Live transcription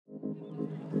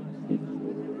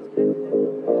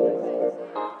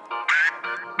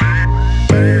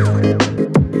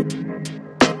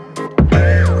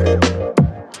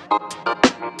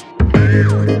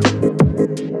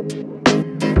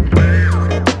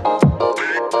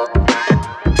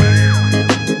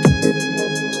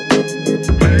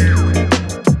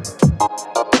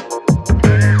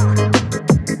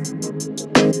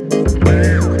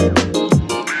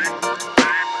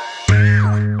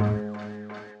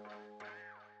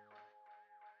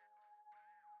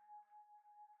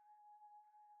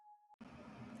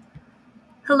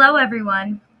Hello,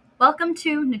 everyone. Welcome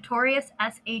to Notorious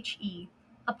SHE,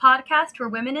 a podcast where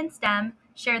women in STEM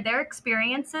share their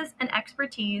experiences and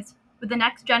expertise with the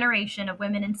next generation of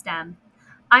women in STEM.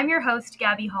 I'm your host,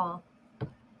 Gabby Hall.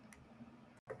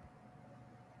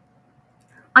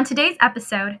 On today's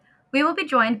episode, we will be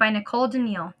joined by Nicole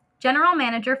Daniil, General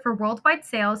Manager for Worldwide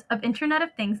Sales of Internet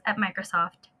of Things at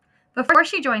Microsoft. Before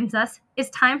she joins us, it's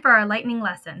time for our lightning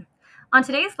lesson. On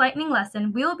today's lightning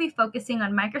lesson, we will be focusing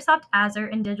on Microsoft Azure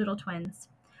and digital twins.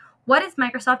 What is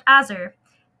Microsoft Azure?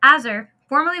 Azure,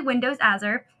 formerly Windows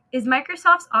Azure, is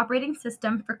Microsoft's operating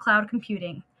system for cloud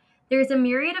computing. There is a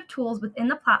myriad of tools within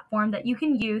the platform that you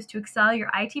can use to excel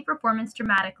your IT performance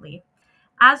dramatically.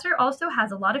 Azure also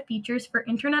has a lot of features for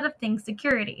Internet of Things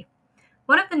security.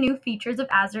 One of the new features of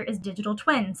Azure is digital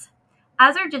twins.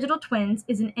 Azure Digital Twins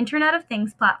is an Internet of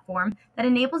Things platform that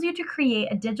enables you to create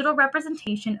a digital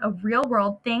representation of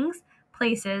real-world things,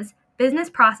 places, business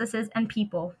processes, and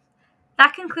people.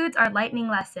 That concludes our lightning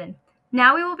lesson.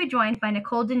 Now we will be joined by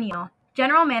Nicole Daniil,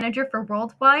 General Manager for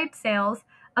Worldwide Sales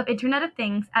of Internet of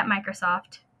Things at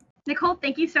Microsoft. Nicole,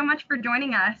 thank you so much for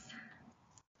joining us.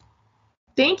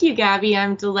 Thank you, Gabby.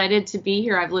 I'm delighted to be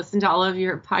here. I've listened to all of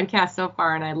your podcasts so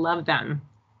far, and I love them.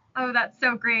 Oh, that's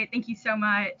so great. Thank you so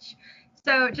much.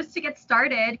 So just to get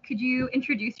started, could you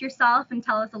introduce yourself and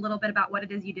tell us a little bit about what it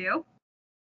is you do?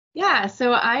 Yeah,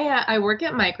 so I work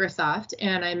at Microsoft,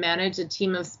 and I manage a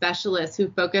team of specialists who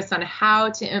focus on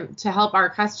how to help our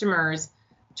customers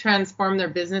transform their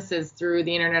businesses through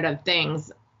the Internet of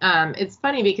Things. It's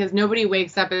funny because nobody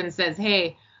wakes up and says,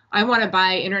 hey, I want to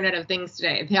buy Internet of Things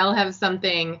today. They all have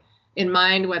something in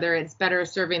mind, whether it's better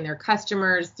serving their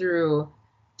customers through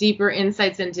deeper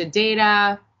insights into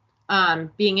data,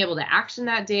 being able to action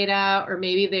that data, or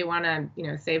maybe they want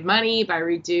to, save money by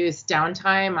reduced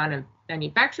downtime on a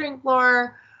manufacturing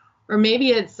floor, or maybe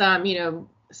it's,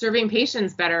 serving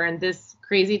patients better in this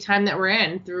crazy time that we're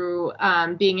in through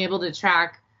being able to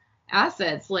track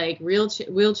assets like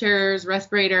wheelchairs,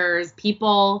 respirators,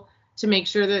 people, to make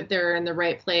sure that they're in the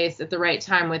right place at the right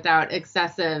time without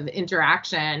excessive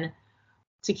interaction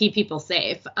to keep people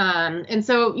safe. And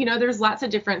so, there's lots of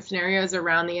different scenarios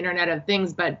around the Internet of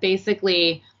Things, but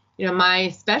basically, my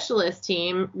specialist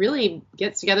team really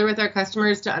gets together with our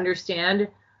customers to understand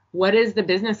what is the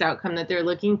business outcome that they're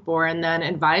looking for, and then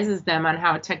advises them on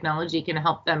how technology can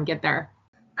help them get there.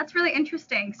 That's really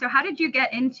interesting. So how did you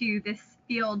get into this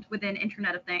field within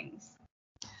Internet of Things?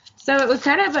 So it was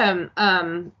kind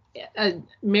of a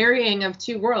marrying of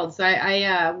two worlds. So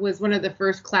I was one of the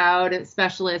first cloud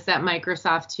specialists at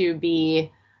Microsoft to be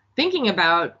thinking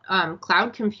about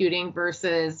cloud computing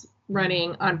versus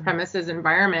running on-premises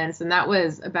environments. And that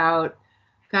was about,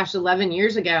 11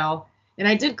 years ago. And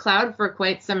I did cloud for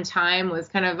quite some time, was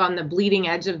kind of on the bleeding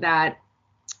edge of that.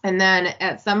 And then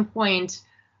at some point,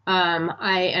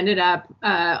 I ended up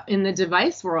in the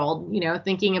device world,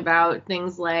 thinking about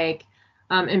things like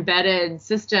embedded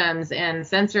systems and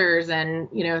sensors and,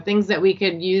 things that we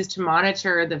could use to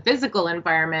monitor the physical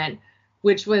environment,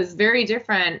 which was very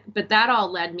different. But that all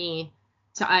led me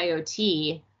to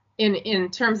IoT in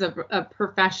terms of a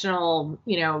professional,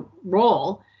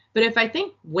 role. But if I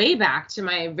think way back to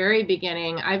my very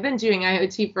beginning, I've been doing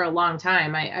IoT for a long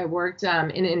time. I worked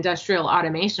in industrial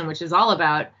automation, which is all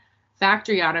about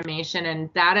factory automation. And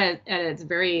that at its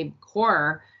very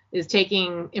core is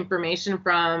taking information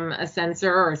from a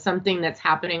sensor or something that's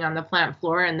happening on the plant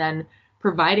floor and then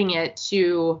providing it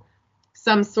to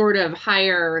some sort of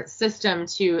higher system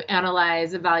to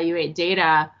analyze, evaluate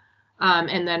data,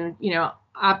 and then,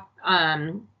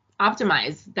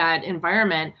 optimize that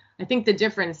environment. I think the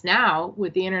difference now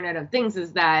with the Internet of Things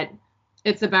is that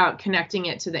it's about connecting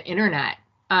it to the internet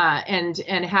and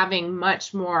having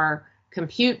much more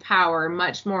compute power,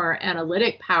 much more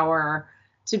analytic power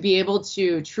to be able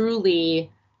to truly,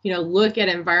 look at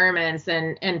environments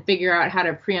and figure out how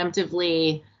to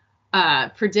preemptively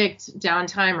predict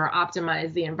downtime or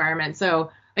optimize the environment.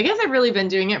 So I guess I've really been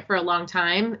doing it for a long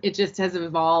time. It just has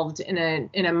evolved in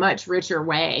a much richer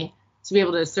way to be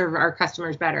able to serve our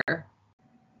customers better.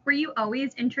 Were you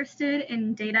always interested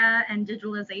in data and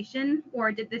digitalization,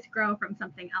 or did this grow from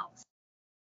something else?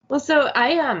 Well, so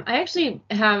I actually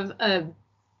have a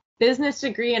business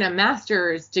degree and a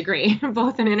master's degree,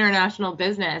 both in international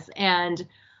business. And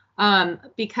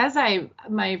because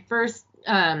my first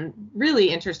really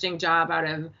interesting job out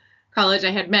of college,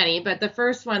 I had many, but the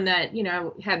first one that,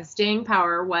 had staying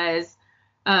power was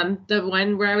the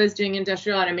one where I was doing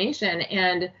industrial automation.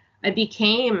 And I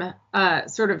became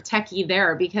sort of techie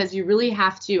there because you really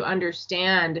have to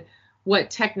understand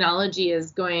what technology is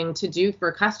going to do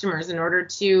for customers in order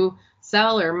to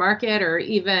sell or market or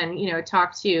even,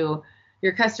 talk to,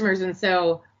 your customers. And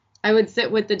so I would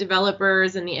sit with the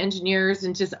developers and the engineers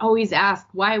and just always ask,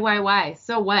 why?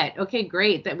 So what? Okay,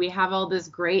 great that we have all this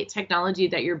great technology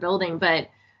that you're building, but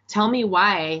tell me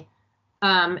why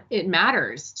it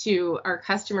matters to our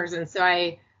customers. And so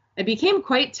I became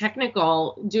quite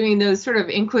technical doing those sort of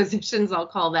inquisitions, I'll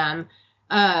call them.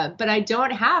 But I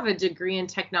don't have a degree in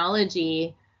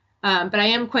technology, but I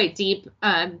am quite deep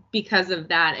because of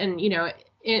that. And,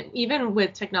 even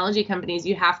with technology companies,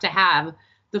 you have to have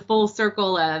the full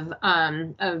circle of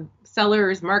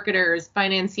sellers, marketers,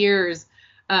 financiers.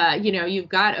 You've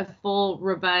got a full,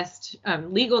 robust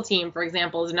legal team, for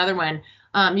example, is another one.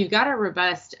 You've got a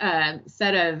robust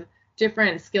set of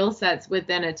different skill sets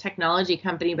within a technology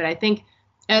company. But I think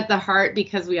at the heart,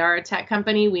 because we are a tech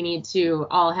company, we need to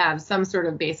all have some sort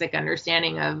of basic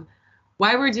understanding of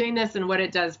why we're doing this and what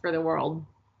it does for the world.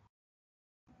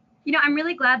 I'm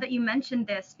really glad that you mentioned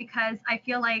this, because I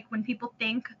feel like when people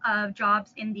think of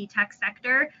jobs in the tech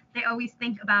sector, they always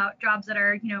think about jobs that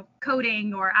are,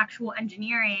 coding or actual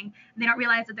engineering. And they don't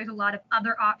realize that there's a lot of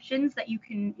other options that you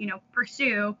can,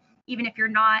 pursue, even if you're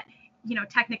not,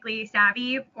 technically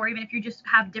savvy, or even if you just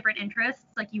have different interests,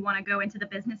 like you want to go into the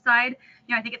business side.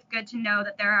 I think it's good to know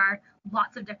that there are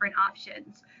lots of different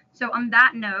options. So on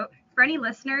that note, for any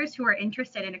listeners who are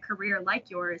interested in a career like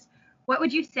yours, what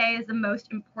would you say is the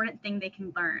most important thing they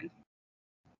can learn?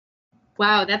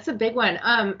 Wow, that's a big one.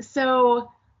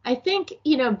 So I think,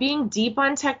 being deep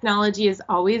on technology is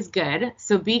always good.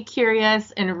 So be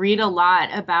curious and read a lot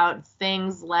about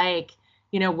things like,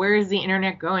 where is the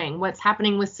internet going? What's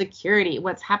happening with security?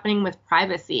 What's happening with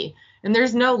privacy? And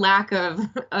there's no lack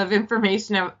of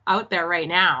information out there right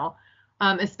now,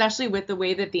 especially with the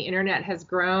way that the internet has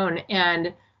grown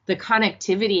and the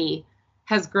connectivity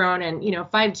has grown. And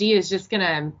 5G is just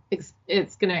gonna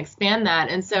expand that.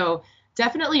 And so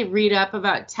definitely read up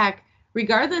about tech,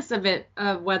 regardless of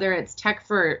whether it's tech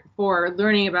for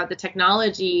learning about the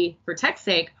technology for tech's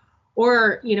sake,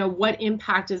 or what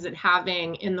impact is it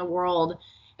having in the world.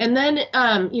 And then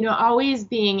always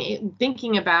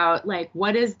thinking about, like,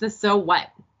 what is the so what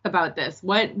about this?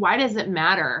 Why does it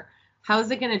matter? How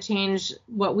is it going to change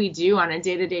what we do on a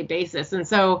day-to-day basis? And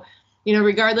so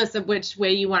regardless of which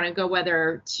way you want to go,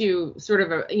 whether to sort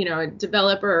of a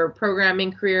developer or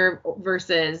programming career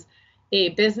versus a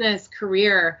business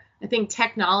career, I think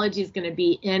technology is going to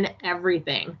be in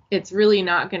everything. It's really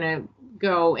not going to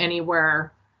go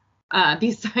anywhere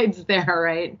besides there,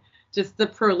 right? Just the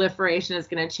proliferation is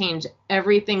going to change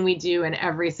everything we do in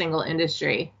every single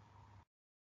industry.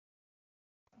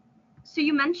 So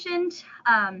you mentioned,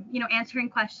 answering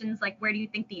questions like, where do you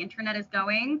think the internet is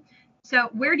going? So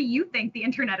where do you think the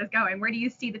internet is going? Where do you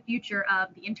see the future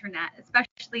of the internet,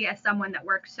 especially as someone that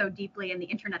works so deeply in the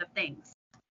Internet of Things?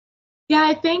 Yeah,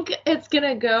 I think it's going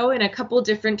to go in a couple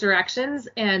different directions,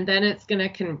 and then it's going to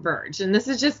converge. And this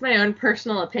is just my own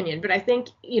personal opinion, but I think,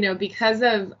 because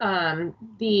of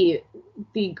the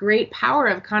great power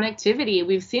of connectivity,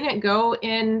 we've seen it go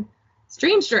in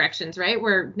strange directions, right?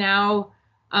 Where now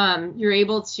you're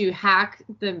able to hack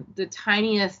the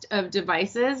tiniest of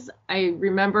devices. I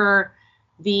remember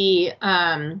the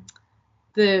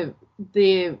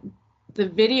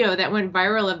video that went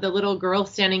viral of the little girl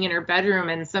standing in her bedroom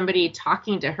and somebody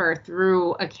talking to her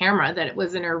through a camera that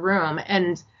was in her room.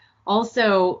 And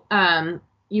also,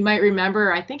 you might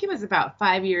remember, I think it was about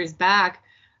 5 years back,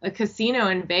 a casino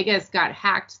in Vegas got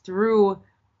hacked through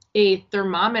a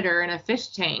thermometer in a fish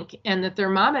tank. And the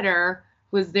thermometer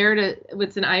was there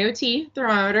it's an IoT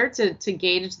thermometer to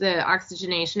gauge the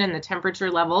oxygenation and the temperature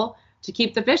level to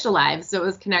keep the fish alive. So it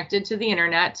was connected to the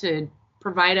internet to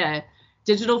provide a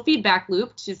digital feedback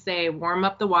loop to say warm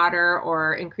up the water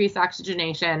or increase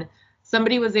oxygenation.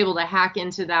 Somebody was able to hack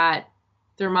into that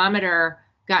thermometer,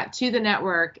 got to the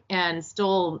network, and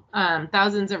stole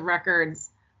thousands of records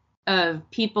of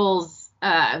people's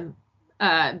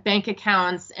bank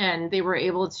accounts, and they were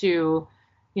able to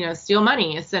steal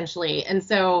money, essentially. And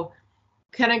so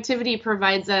connectivity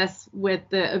provides us with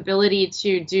the ability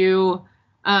to do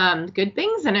good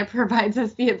things, and it provides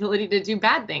us the ability to do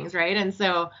bad things, right? And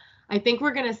so I think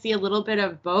we're going to see a little bit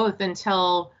of both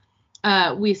until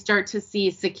we start to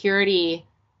see security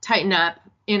tighten up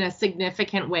in a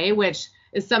significant way, which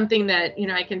is something that,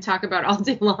 I can talk about all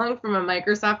day long from a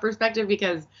Microsoft perspective,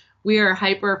 because we are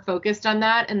hyper focused on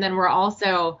that. And then we're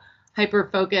also hyper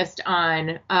focused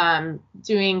on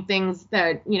doing things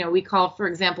that, we call, for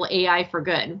example, AI for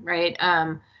good, right?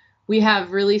 We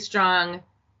have really strong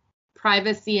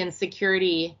privacy and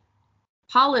security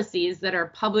policies that are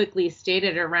publicly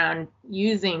stated around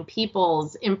using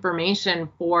people's information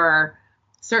for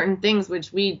certain things,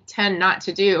 which we tend not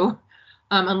to do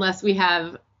unless we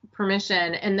have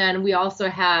permission. And then we also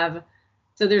have,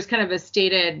 so there's kind of a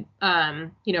stated,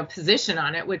 position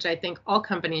on it, which I think all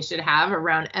companies should have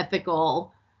around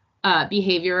ethical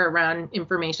behavior around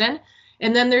information.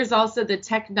 And then there's also the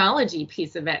technology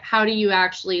piece of it. How do you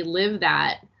actually live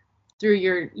that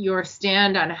through your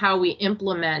stand on how we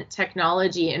implement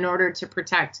technology in order to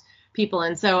protect people?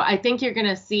 And so I think you're going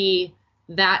to see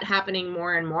that happening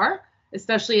more and more,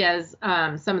 especially as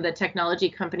some of the technology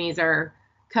companies are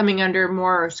coming under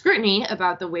more scrutiny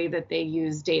about the way that they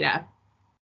use data.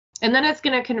 And then it's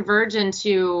going to converge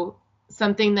into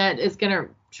something that is going to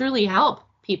truly help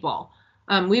people.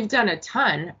 We've done a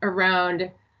ton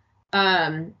around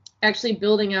actually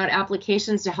building out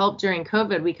applications to help during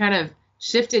COVID. We kind of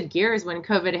shifted gears when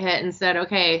COVID hit and said,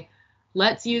 okay,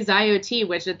 let's use IoT,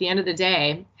 which at the end of the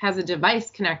day has a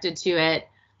device connected to it,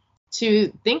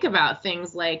 to think about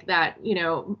things like that,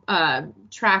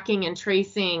 tracking and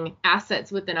tracing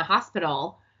assets within a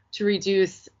hospital to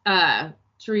reduce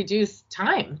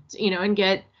time, and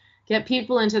get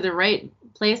people into the right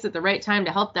place at the right time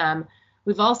to help them.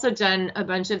 We've also done a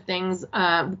bunch of things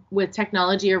with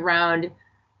technology around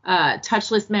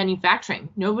touchless manufacturing.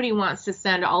 Nobody wants to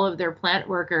send all of their plant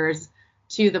workers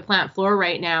to the plant floor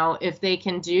right now if they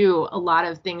can do a lot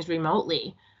of things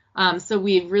remotely. So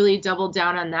we've really doubled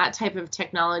down on that type of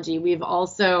technology. We've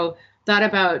also thought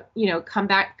about,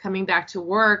 coming back to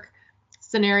work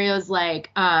scenarios like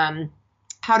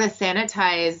how to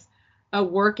sanitize a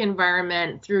work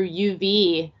environment through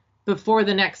UV before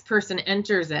the next person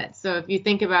enters it. So if you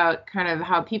think about kind of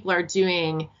how people are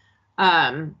doing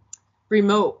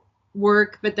remote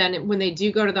work, but then when they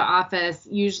do go to the office,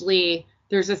 usually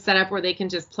there's a setup where they can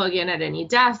just plug in at any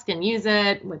desk and use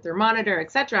it with their monitor,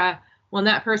 etc. When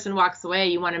that person walks away,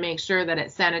 you want to make sure that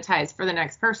it's sanitized for the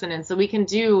next person. And so we can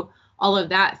do all of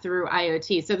that through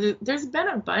IoT. So there's been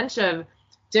a bunch of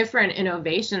different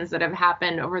innovations that have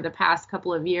happened over the past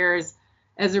couple of years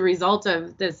as a result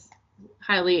of this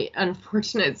highly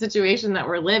unfortunate situation that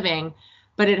we're living.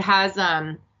 But it has,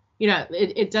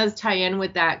 it does tie in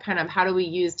with that kind of how do we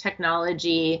use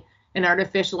technology and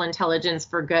artificial intelligence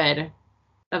for good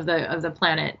of the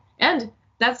planet. And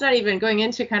that's not even going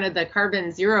into kind of the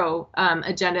carbon zero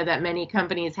agenda that many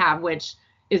companies have, which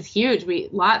is huge.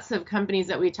 Lots of companies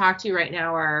that we talk to right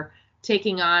now are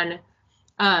taking on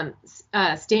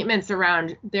statements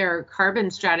around their carbon-free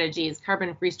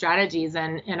strategies,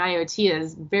 and IoT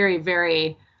is very,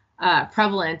 very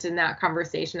prevalent in that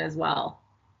conversation as well.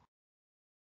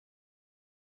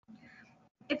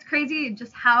 It's crazy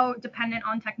just how dependent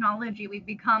on technology we've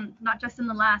become, not just in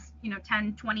the last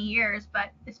 10, 20 years,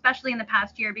 but especially in the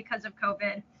past year because of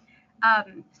COVID.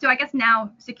 So I guess now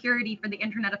security for the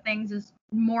Internet of Things is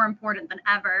more important than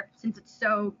ever since it's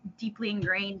so deeply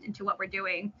ingrained into what we're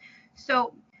doing.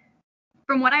 So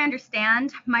from what I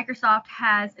understand, Microsoft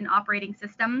has an operating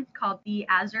system called the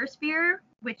Azure Sphere,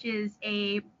 which is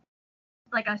a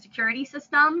security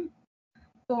system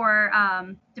for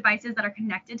devices that are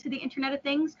connected to the Internet of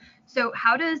Things. So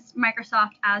how does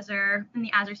Microsoft Azure and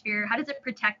the Azure Sphere, how does it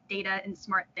protect data in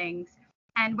smart things?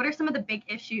 And what are some of the big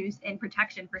issues in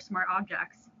protection for smart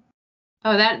objects?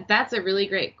 Oh, that's a really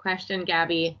great question,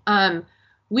 Gabby.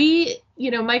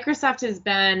 Microsoft has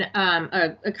been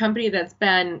a company that's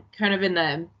been kind of in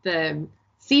the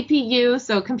CPU,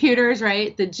 so computers,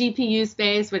 right? The GPU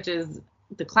space, which is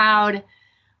the cloud.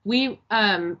 We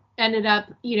ended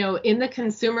up, in the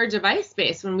consumer device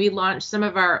space when we launched some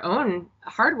of our own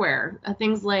hardware,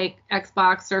 things like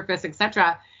Xbox, Surface,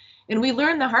 etc. And we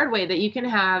learned the hard way that you can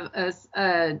have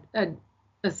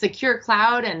a secure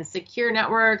cloud and secure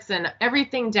networks and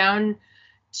everything down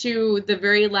to the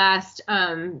very last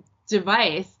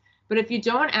device. But if you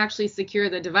don't actually secure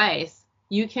the device,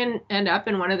 you can end up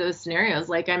in one of those scenarios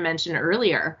like I mentioned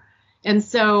earlier. And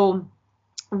so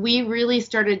we really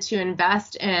started to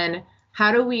invest in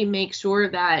how do we make sure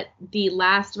that the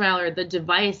last mile or the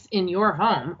device in your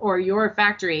home or your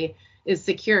factory is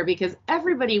secure, because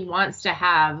everybody wants to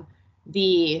have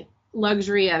the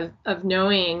luxury of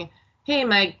knowing, hey,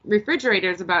 my refrigerator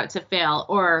is about to fail,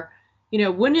 or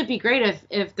wouldn't it be great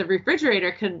if the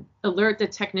refrigerator could alert the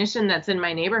technician that's in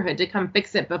my neighborhood to come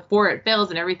fix it before it fails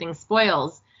and everything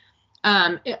spoils?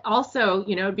 It also,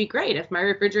 it'd be great if my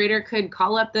refrigerator could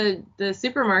call up the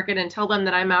supermarket and tell them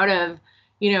that I'm out of,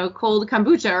 cold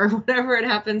kombucha or whatever it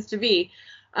happens to be.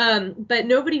 But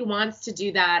nobody wants to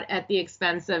do that at the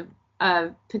expense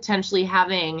of potentially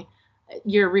having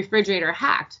your refrigerator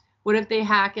hacked. What if they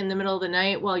hack in the middle of the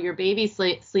night while your baby's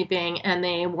sleeping and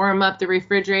they warm up the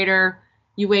refrigerator?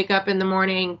 You wake up in the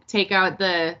morning, take out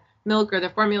the milk or the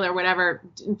formula or whatever,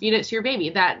 and feed it to your baby.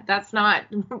 That's not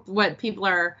what people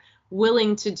are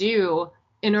willing to do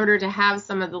in order to have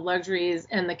some of the luxuries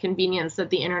and the convenience that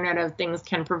the Internet of Things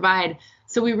can provide.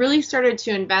 So we really started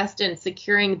to invest in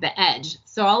securing the edge.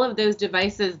 So all of those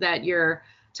devices that you're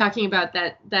talking about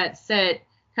that sit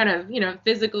kind of,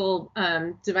 physical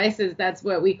devices, that's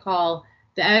what we call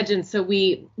the edge. And so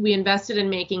we invested in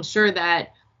making sure that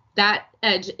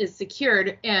edge is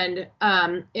secured, and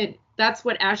that's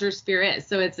what Azure Sphere is.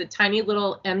 So it's a tiny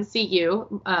little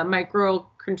MCU,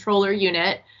 microcontroller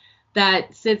unit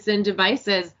that sits in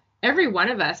devices. Every one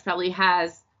of us probably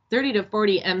has 30 to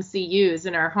 40 MCUs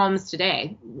in our homes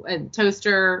today. A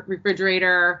toaster,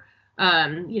 refrigerator,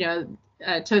 a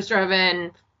toaster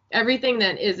oven, everything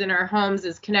that is in our homes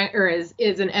is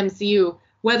an MCU.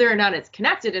 Whether or not it's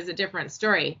connected is a different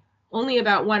story. Only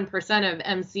about 1% of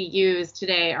MCUs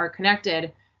today are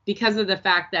connected because of the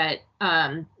fact that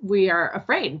we are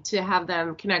afraid to have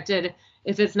them connected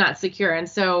if it's not secure. And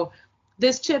so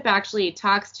this chip actually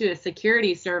talks to a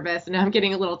security service, and I'm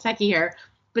getting a little techie here,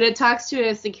 but it talks to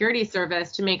a security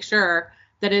service to make sure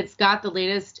that it's got the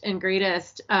latest and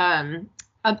greatest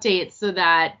updates, so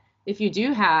that if you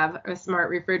do have a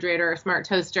smart refrigerator or smart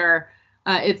toaster,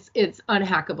 it's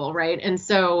unhackable, right? And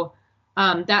so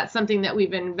that's something that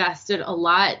we've invested a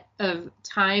lot of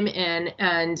time in,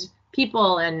 and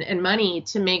people and money,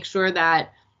 to make sure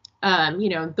that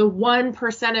the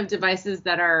 1% of devices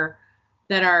that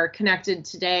are connected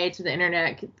today to the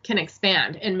internet can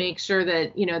expand, and make sure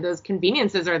that those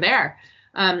conveniences are there.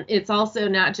 It's also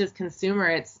not just consumer;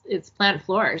 it's plant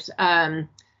floors.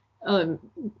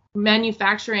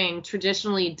 Manufacturing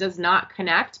traditionally does not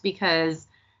connect, because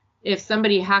if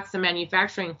somebody hacks a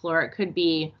manufacturing floor, it could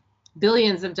be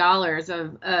billions of dollars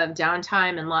of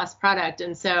downtime and lost product.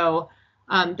 And so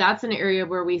that's an area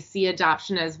where we see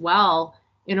adoption as well,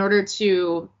 in order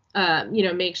to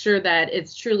make sure that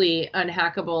it's truly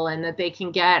unhackable, and that they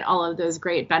can get all of those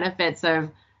great benefits of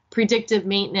predictive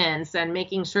maintenance and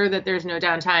making sure that there's no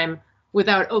downtime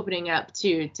without opening up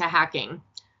to hacking.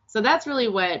 So that's really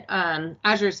what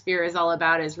Azure Sphere is all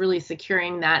about, is really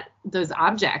securing those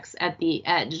objects at the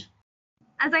edge.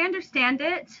 As I understand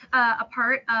it, a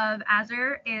part of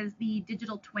Azure is the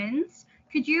digital twins.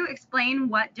 Could you explain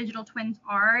what digital twins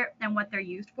are and what they're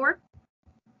used for?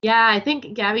 Yeah, I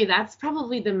think, Gabby, that's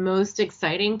probably the most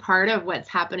exciting part of what's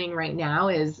happening right now,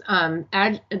 is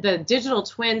the digital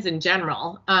twins in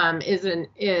general is an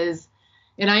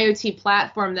IoT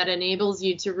platform that enables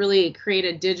you to really create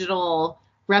a digital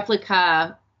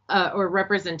replica or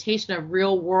representation of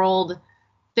real world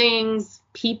things,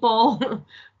 people,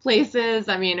 places.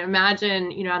 I mean,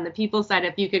 imagine, on the people side,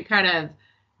 if you could kind of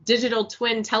digital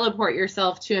twin teleport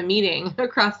yourself to a meeting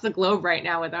across the globe right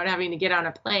now without having to get on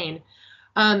a plane.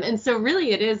 And so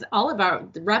really it is all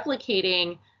about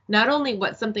replicating not only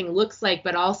what something looks like,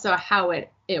 but also how it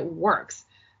works.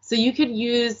 So you could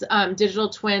use digital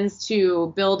twins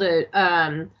to build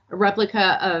a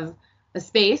replica of a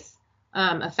space,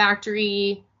 a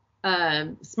factory,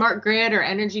 smart grid or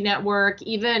energy network,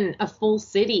 even a full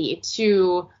city,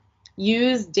 to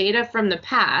use data from the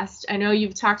past. I know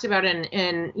you've talked about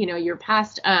in your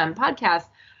past podcast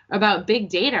about big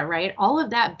data, right? All of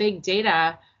that big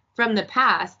data from the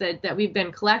past that we've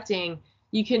been collecting,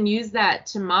 you can use that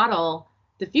to model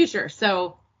the future.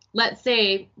 So let's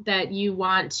say that you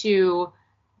want to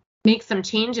make some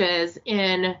changes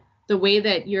in the way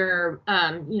that your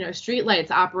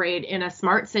streetlights operate in a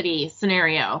smart city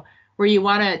scenario, where you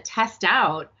want to test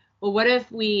out, well, what if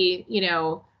we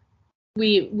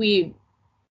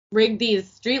rig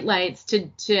these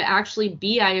streetlights to actually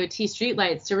be IoT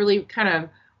streetlights, to really kind of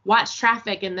watch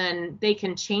traffic, and then they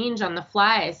can change on the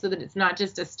fly, so that it's not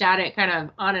just a static kind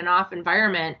of on and off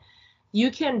environment.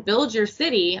 You can build your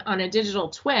city on a digital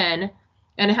twin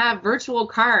and have virtual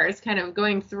cars kind of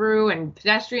going through and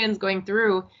pedestrians going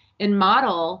through, and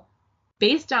model,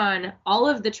 based on all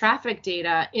of the traffic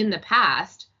data in the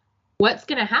past, what's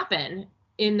going to happen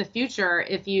in the future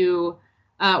if you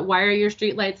wire your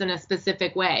streetlights in a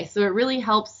specific way. So it really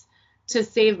helps to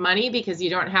save money, because you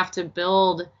don't have to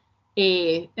build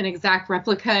an exact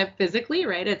replica physically,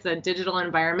 right? It's a digital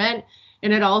environment.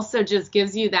 And it also just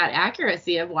gives you that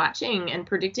accuracy of watching and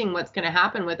predicting what's going to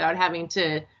happen without having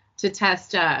to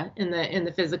test in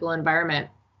the physical environment.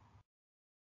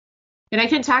 And I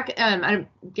can talk, Gabby,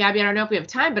 I don't know if we have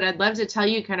time, but I'd love to tell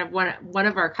you kind of one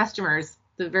of our customers,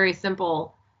 the very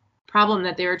simple problem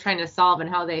that they were trying to solve and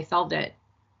how they solved it.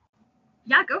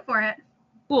 Yeah, go for it.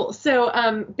 Cool.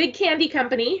 So big candy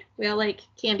company, we all like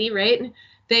candy, right?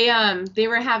 They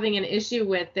were having an issue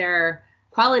with their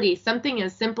quality. Something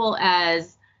as simple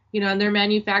as, on their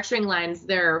manufacturing lines,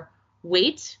 their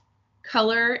weight,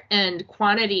 color, and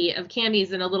quantity of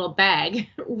candies in a little bag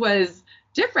was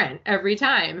different every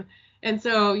time. And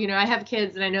so, I have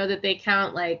kids and I know that they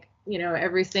count like,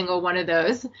 every single one of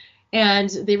those. And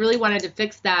they really wanted to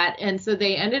fix that. And so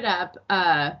they ended up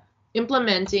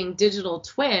implementing digital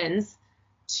twins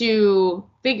to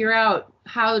figure out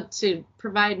how to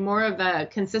provide more of a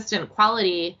consistent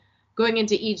quality going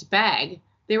into each bag.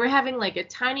 They were having like a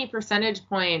tiny percentage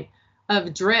point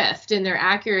of drift in their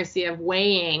accuracy of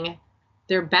weighing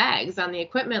their bags on the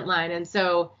equipment line. And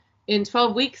so in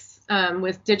 12 weeks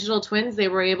with digital twins, they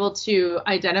were able to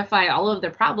identify all of the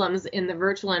problems in the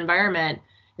virtual environment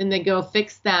and then go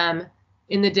fix them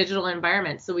in the digital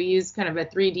environment. So we use kind of a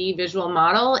 3D visual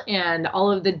model, and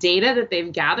all of the data that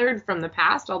they've gathered from the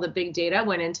past, all the big data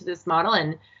went into this model,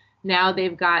 and now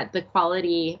they've got the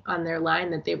quality on their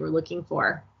line that they were looking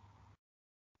for.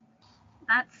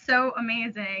 That's so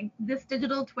amazing. This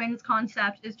digital twins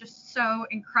concept is just so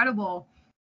incredible.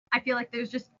 I feel like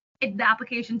the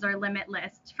applications are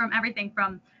limitless, from everything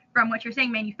from what you're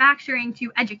saying, manufacturing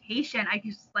to education. I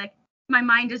just like, my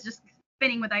mind is just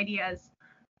spinning with ideas.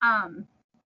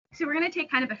 So we're going to take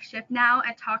kind of a shift now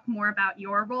and talk more about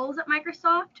your roles at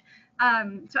Microsoft.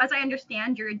 So as I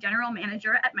understand, you're a general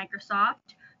manager at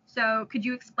Microsoft. So could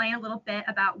you explain a little bit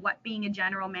about what being a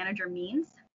general manager means?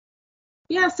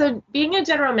 Yeah, so being a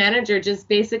general manager just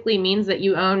basically means that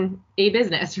you own a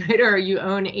business, right? Or you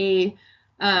own a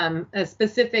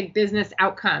specific business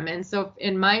outcome. And so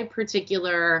in my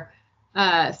particular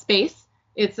space,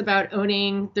 it's about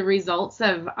owning the results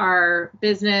of our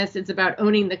business. It's about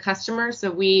owning the customer. So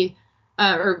we,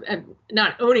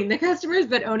 not owning the customers,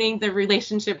 but owning the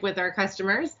relationship with our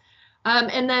customers.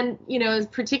 And then,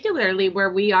 particularly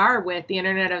where we are with the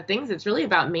Internet of Things, it's really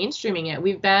about mainstreaming it.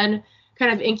 We've been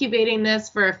kind of incubating this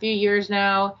for a few years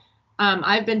now.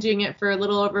 I've been doing it for a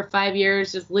little over 5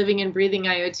 years, just living and breathing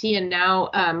IoT. And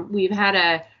now we've had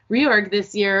a reorg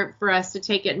this year for us to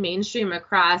take it mainstream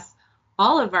across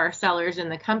all of our sellers in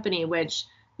the company, which,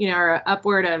 are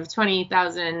upward of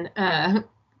 20,000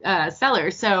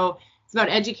 sellers. So it's about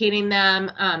educating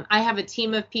them. I have a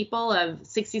team of people, of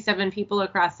 67 people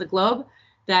across the globe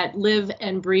that live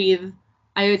and breathe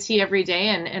IoT every day,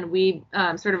 and we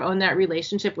sort of own that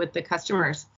relationship with the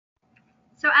customers.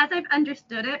 So as I've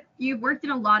understood it, you've worked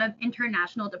in a lot of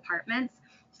international departments.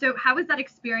 So how was that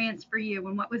experience for you,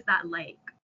 and what was that like?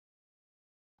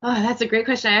 Oh, that's a great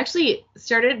question. I actually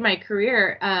started my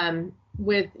career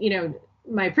with,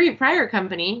 my prior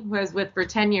company was with for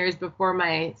 10 years before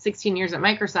my 16 years at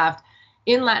Microsoft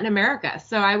in Latin America.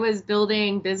 So I was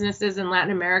building businesses in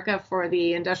Latin America for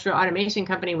the industrial automation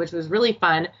company, which was really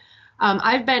fun.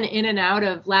 I've been in and out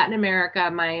of Latin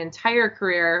America my entire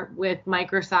career with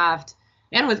Microsoft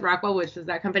and with Rockwell, which was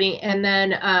that company. And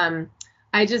then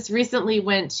I just recently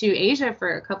went to Asia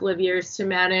for a couple of years to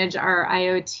manage our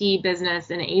IoT business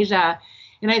in Asia.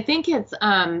 And I think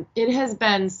it has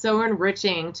been so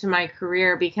enriching to my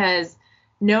career, because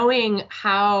knowing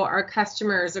how our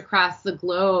customers across the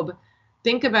globe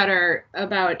think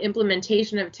about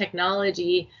implementation of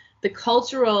technology, the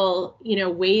cultural,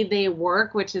 way they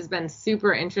work, which has been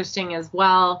super interesting as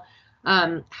well.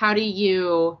 How do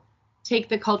you take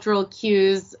the cultural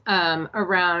cues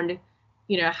around,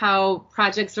 how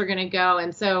projects are going to go?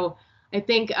 And so I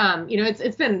think,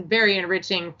 it's been very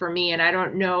enriching for me, and I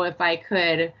don't know if I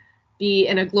could be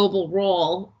in a global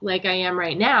role like I am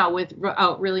right now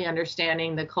without really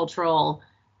understanding the cultural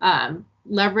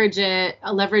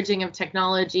leveraging of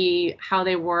technology, how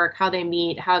they work, how they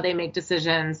meet, how they make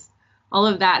decisions. All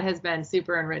of that has been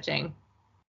super enriching.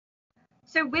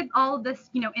 So with all of this,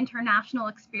 international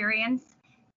experience,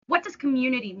 what does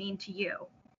community mean to you?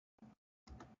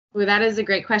 Well, that is a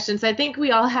great question. So I think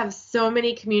we all have so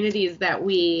many communities that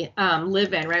we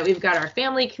live in, right? We've got our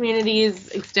family communities,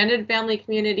 extended family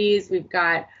communities, we've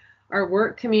got our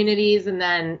work communities, and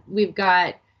then we've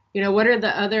got, what are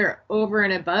the other over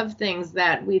and above things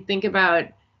that we think about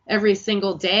every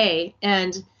single day?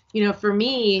 And, for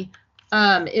me,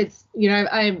 it's,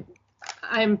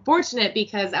 I'm fortunate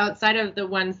because outside of the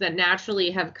ones that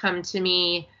naturally have come to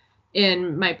me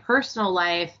in my personal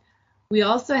life, we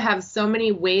also have so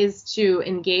many ways to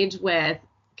engage with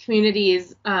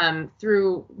communities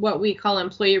through what we call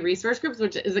employee resource groups,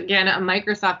 which is, again, a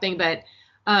Microsoft thing, but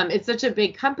it's such a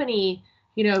big company,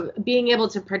 being able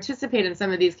to participate in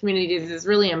some of these communities is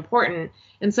really important.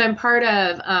 And so I'm part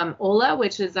of OLA,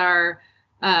 which is our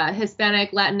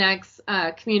Hispanic Latinx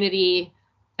community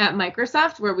at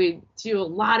Microsoft, where we do a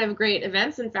lot of great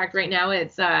events. In fact, right now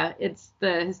it's the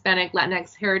Hispanic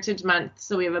Latinx Heritage Month,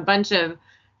 so we have a bunch of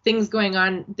things going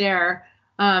on there.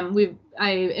 I'm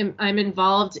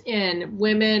involved in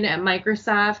Women at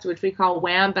Microsoft, which we call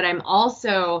WAM, but I'm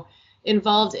also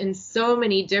involved in so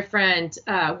many different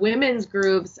women's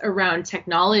groups around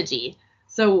technology.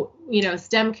 So,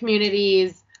 STEM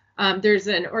communities. There's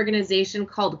an organization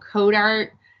called Code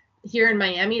Art here in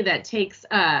Miami that takes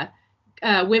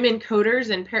women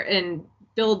coders and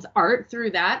builds art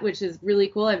through that, which is really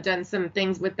cool. I've done some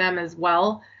things with them as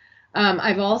well.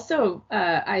 I've also,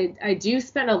 I do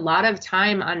spend a lot of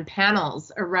time on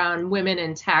panels around women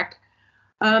in tech.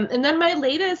 And then my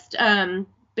latest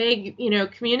big,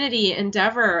 community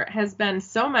endeavor has been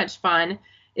so much fun.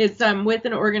 It's with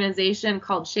an organization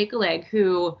called Shake a Leg,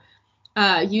 who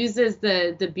uses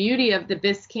the beauty of the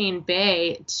Biscayne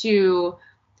Bay to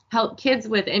help kids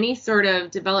with any sort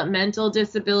of developmental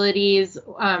disabilities,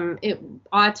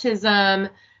 autism,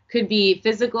 could be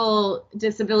physical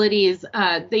disabilities.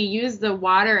 They use the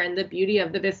water and the beauty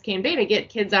of the Biscayne Bay to get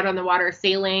kids out on the water,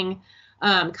 sailing,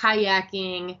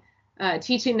 kayaking,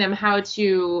 teaching them how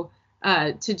to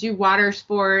do water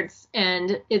sports.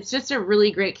 And it's just a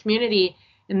really great community.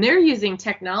 And they're using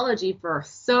technology for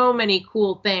so many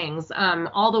cool things,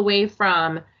 all the way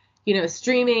from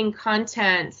streaming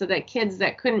content so that kids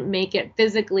that couldn't make it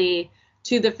physically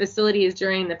to the facilities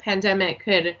during the pandemic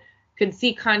could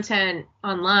see content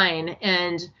online,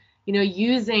 and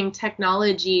using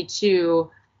technology to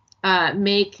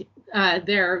make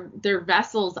their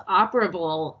vessels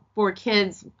operable for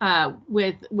kids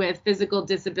with physical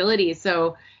disabilities.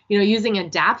 So using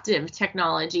adaptive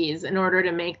technologies in order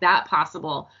to make that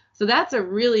possible. So that's a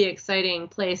really exciting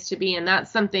place to be, and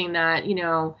that's something that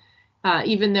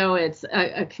even though it's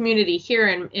a community here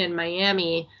in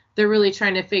Miami, they're really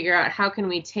trying to figure out how can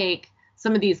we take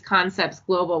some of these concepts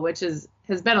global, which has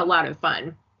been a lot of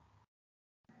fun.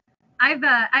 I've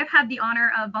had the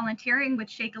honor of volunteering with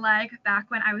Shake a Leg back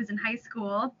when I was in high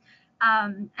school,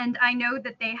 and I know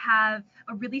that they have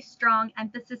a really strong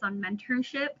emphasis on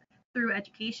mentorship through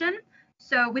education.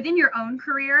 So within your own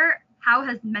career, how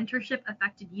has mentorship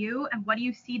affected you, and what do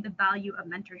you see the value of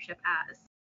mentorship as?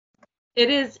 It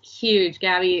is huge,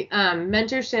 Gabby.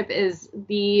 Mentorship is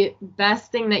the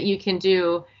best thing that you can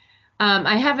do.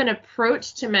 I have an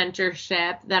approach to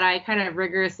mentorship that I kind of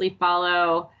rigorously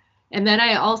follow. And then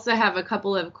I also have a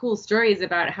couple of cool stories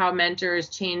about how mentors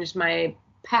changed my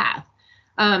path.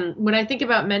 When I think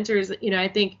about mentors, I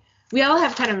think we all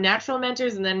have kind of natural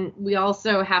mentors, and then we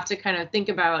also have to kind of think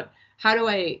about how do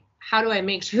I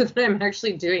make sure that I'm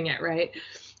actually doing it right?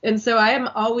 And so I am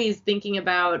always thinking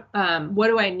about what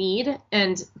do I need?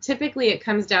 And typically it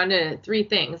comes down to three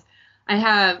things. I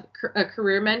have a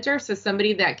career mentor, so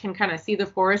somebody that can kind of see the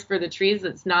forest for the trees,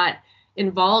 that's not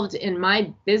involved in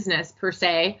my business per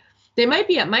se. They might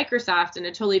be at Microsoft in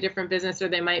a totally different business, or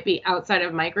they might be outside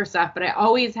of Microsoft, but I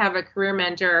always have a career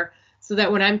mentor so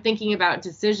that when I'm thinking about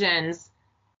decisions,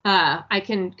 I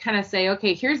can kind of say,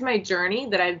 okay, here's my journey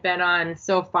that I've been on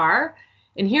so far,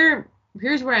 and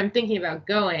here's where I'm thinking about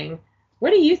going.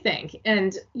 What do you think?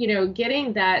 And,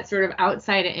 getting that sort of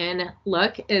outside in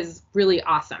look is really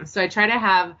awesome. So I try to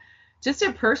have just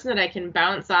a person that I can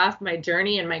bounce off my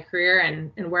journey and my career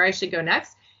and where I should go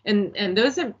next. And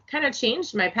those have kind of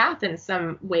changed my path in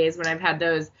some ways when I've had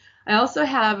those. I also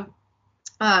have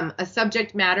a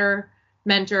subject matter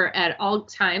mentor at all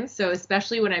times. So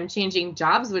especially when I'm changing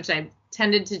jobs, which I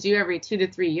tended to do every 2 to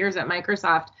 3 years at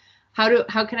Microsoft,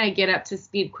 how can I get up to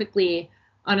speed quickly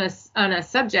on a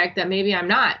subject that maybe I'm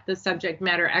not the subject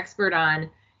matter expert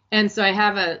on? And so I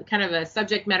have a kind of a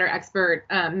subject matter expert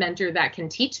mentor that can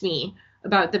teach me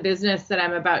about the business that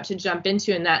I'm about to jump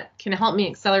into, and that can help me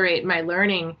accelerate my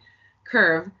learning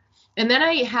curve. And then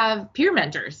I have peer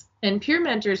mentors, and peer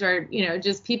mentors are,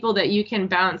 just people that you can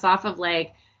bounce off of,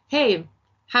 like, hey,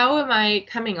 how am I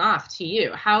coming off to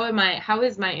you? How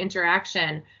is my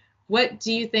interaction? What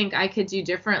do you think I could do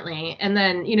differently? And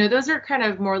then, those are kind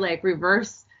of more like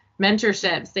reverse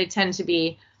mentorships. They tend to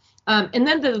be. And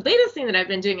then the latest thing that I've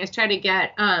been doing is try to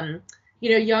get,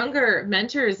 younger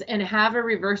mentors and have a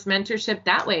reverse mentorship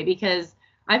that way, because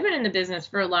I've been in the business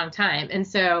for a long time. And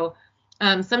so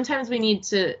sometimes we need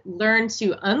to learn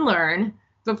to unlearn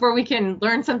before we can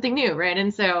learn something new, right?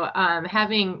 And so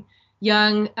having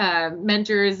young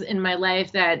mentors in my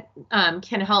life that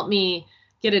can help me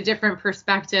get a different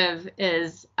perspective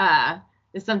is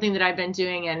something that I've been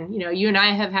doing. And, you and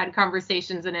I have had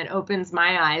conversations, and it opens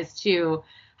my eyes to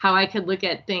how I could look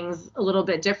at things a little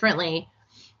bit differently.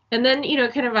 And then,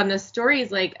 kind of on the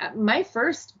stories, like my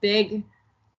first big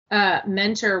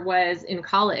mentor was in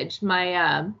college.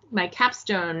 My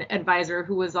capstone advisor,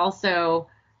 who was also,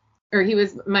 or he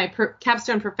was my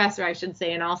capstone professor, I should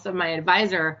say, and also my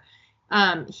advisor.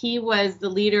 He was the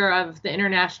leader of the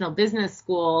International Business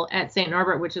School at St.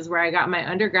 Norbert, which is where I got my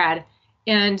undergrad.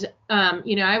 And,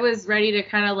 I was ready to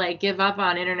kind of like give up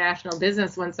on international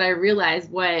business once I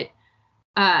realized what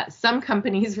some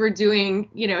companies were doing,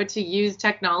 to use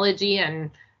technology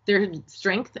and their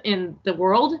strength in the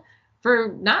world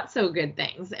for not so good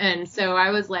things. And so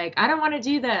I was like, I don't want to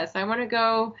do this. I want to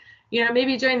go,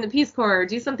 maybe join the Peace Corps or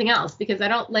do something else because I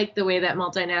don't like the way that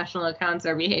multinational accounts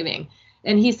are behaving.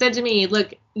 And he said to me,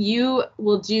 look, you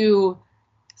will do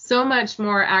so much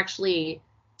more actually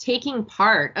taking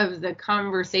part of the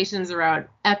conversations around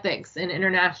ethics in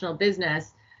international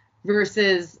business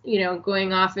versus,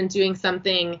 going off and doing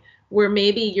something where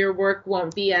maybe your work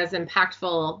won't be as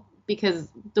impactful, because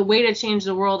the way to change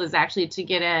the world is actually to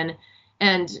get in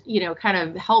and, kind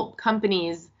of help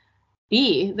companies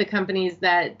be the companies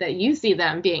that you see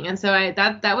them being. And so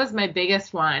that was my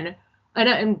biggest one.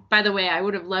 And by the way, I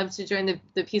would have loved to join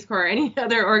the Peace Corps or any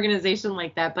other organization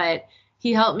like that, but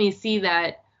he helped me see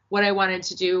that what I wanted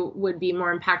to do would be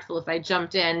more impactful if I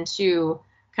jumped into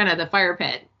kind of the fire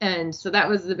pit. And so that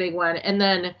was the big one. And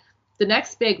then the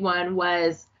next big one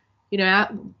was,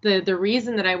 the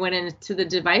reason that I went into the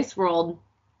device world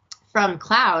from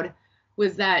cloud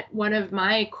was that one of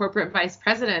my corporate vice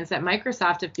presidents at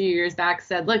Microsoft a few years back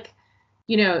said, look,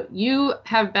 you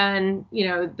have been,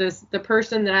 the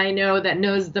person that I know that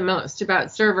knows the most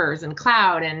about servers and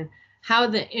cloud and how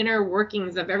the inner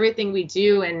workings of everything we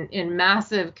do in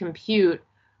massive compute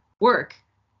work.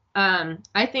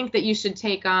 I think that you should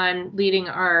take on leading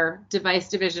our device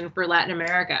division for Latin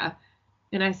America.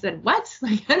 And I said, what?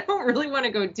 Like, I don't really want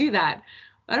to go do that.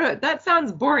 That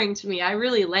sounds boring to me. I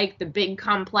really like the big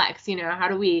complex, how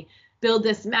do we build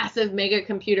this massive mega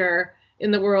computer in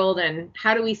the world and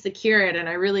how do we secure it? And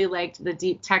I really liked the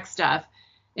deep tech stuff.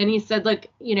 And he said, look,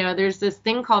 there's this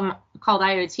thing called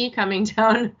IoT coming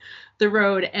down the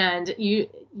road, and you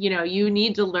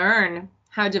need to learn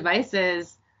how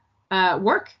devices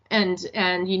work, and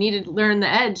you need to learn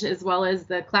the edge as well as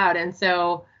the cloud. And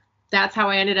so that's how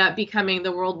I ended up becoming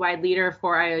the worldwide leader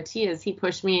for IoT, is he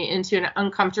pushed me into an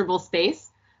uncomfortable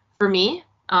space for me,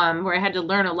 where I had to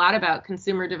learn a lot about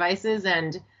consumer devices.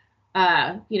 And,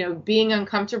 being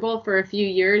uncomfortable for a few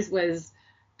years was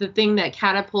the thing that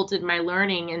catapulted my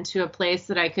learning into a place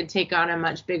that I could take on a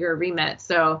much bigger remit.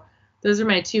 So those are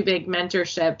my two big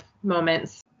mentorship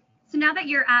moments. So now that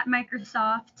you're at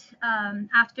Microsoft,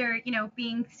 after,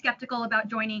 being skeptical about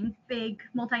joining big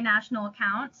multinational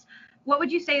accounts, what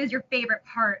would you say is your favorite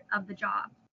part of the job?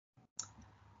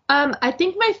 I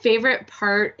think my favorite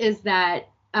part is that,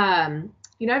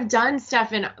 I've done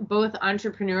stuff in both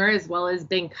entrepreneur as well as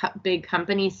big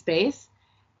company space.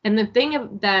 And the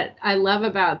thing that I love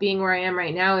about being where I am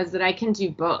right now is that I can do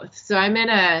both. So I'm in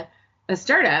a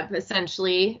startup,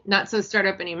 essentially, not so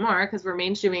startup anymore because we're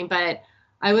mainstreaming, but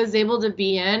I was able to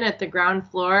be in at the ground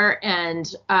floor and,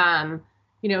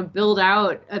 build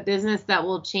out a business that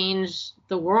will change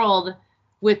the world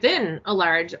within a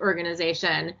large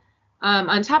organization.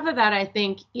 On top of that, I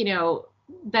think,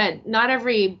 that not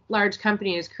every large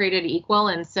company is created equal.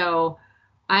 And so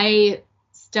I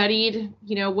studied,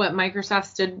 what Microsoft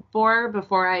stood for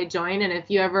before I joined. And if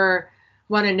you ever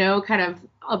want to know kind of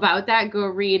about that, go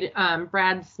read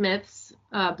Brad Smith's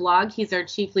blog. He's our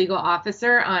chief legal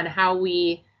officer, on how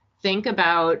we think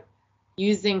about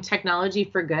using technology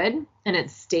for good. And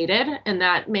it's stated, and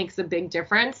that makes a big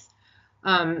difference.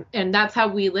 And that's how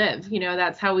we live.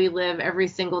 That's how we live every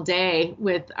single day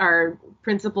with our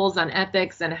principles on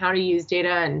ethics and how to use data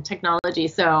and technology.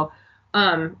 So,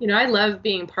 I love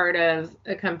being part of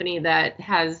a company that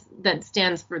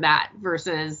stands for that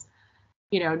versus,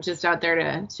 just out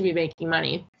there to be making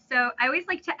money. So I always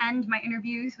like to end my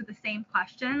interviews with the same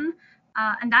question,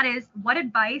 and that is, what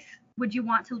advice would you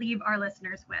want to leave our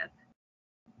listeners with?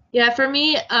 Yeah, for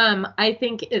me, I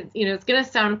think it's going to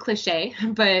sound cliche,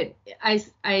 but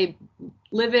I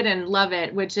live it and love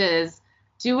it, which is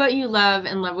do what you love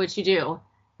and love what you do.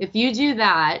 If you do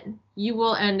that, you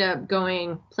will end up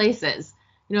going places.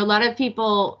 A lot of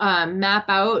people map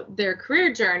out their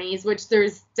career journeys, which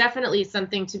there's definitely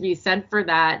something to be said for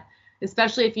that,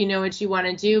 especially if you know what you want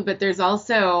to do. But there's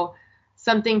also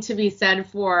something to be said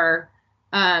for,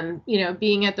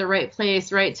 being at the right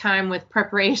place, right time with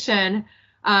preparation.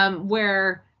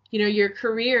 Where, your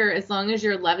career, as long as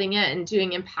you're loving it and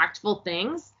doing impactful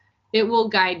things, it will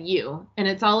guide you. And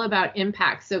it's all about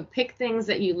impact. So pick things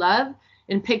that you love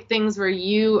and pick things where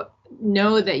you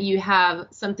know that you have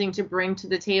something to bring to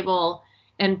the table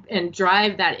and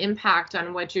drive that impact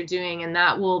on what you're doing. And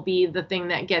that will be the thing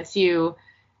that gets you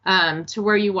to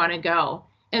where you want to go.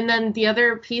 And then the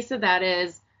other piece of that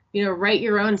is, write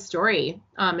your own story.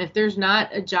 If there's not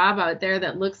a job out there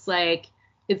that looks like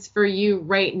it's for you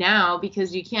right now,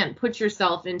 because you can't put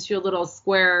yourself into a little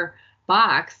square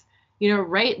box.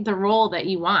 Write the role that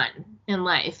you want in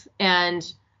life,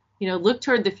 and look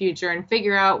toward the future and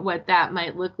figure out what that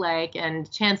might look like.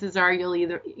 And chances are you'll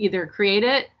either create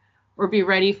it or be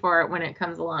ready for it when it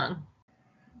comes along.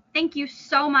 Thank you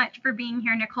so much for being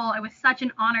here, Nicole. It was such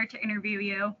an honor to interview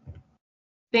you.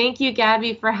 Thank you,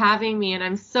 Gabby, for having me. And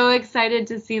I'm so excited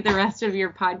to see the rest of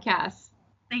your podcasts.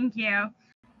 Thank you.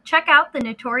 Check out the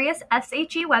Notorious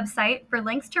SHE website for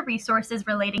links to resources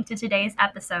relating to today's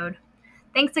episode.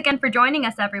 Thanks again for joining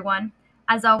us, everyone.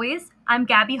 As always, I'm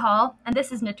Gabby Hall, and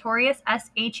this is Notorious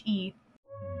SHE.